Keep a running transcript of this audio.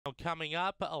Coming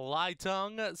up,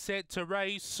 Lightong set to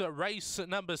race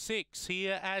number 6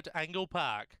 here at Angle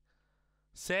Park.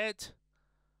 Set.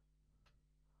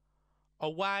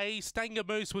 Away, Stanger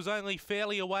Moose was only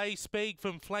fairly away. Speed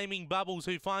from Flaming Bubbles,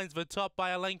 who finds the top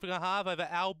by a length and a half over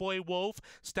Owlboy Wolf.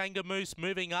 Stanger Moose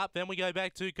moving up. Then we go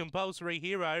back to Compulsory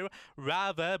Hero,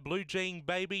 Rava, Blue Jean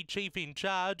Baby, Chief in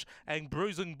Charge, and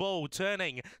Bruising Bull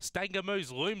turning. Stanger Moose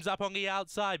looms up on the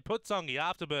outside, puts on the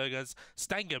afterburners.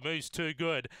 Stanger Moose too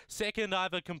good. Second,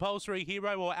 either Compulsory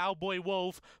Hero or Owlboy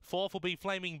Wolf. Fourth will be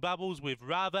Flaming Bubbles with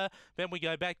Rava. Then we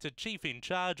go back to Chief in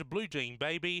Charge, Blue Jean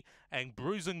Baby, and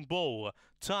Bruising Bull.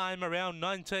 Time around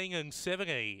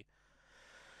 19:70.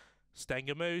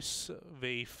 Stanger Moose,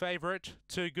 the favourite,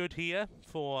 too good here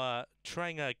for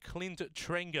trainer Clint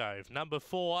Trengove. Number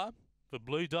 4, the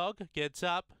Blue Dog, gets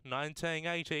up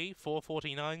 1980,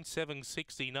 4:49,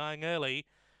 7:69 early,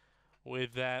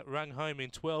 with that run home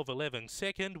in 12:11.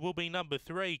 Second will be number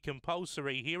 3,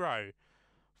 Compulsory Hero,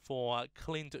 for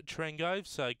Clint Trengove.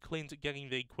 So Clint getting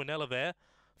the quinella there.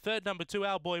 Third, number 2,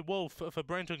 Owlboy Wolf for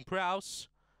Brenton Prowse.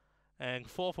 And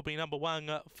fourth will be number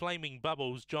 1, Flaming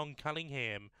Bubbles, John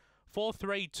Cunningham.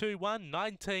 4:3:21,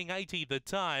 1980 the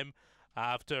time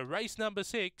after race number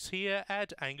 6 here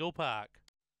at Angle Park.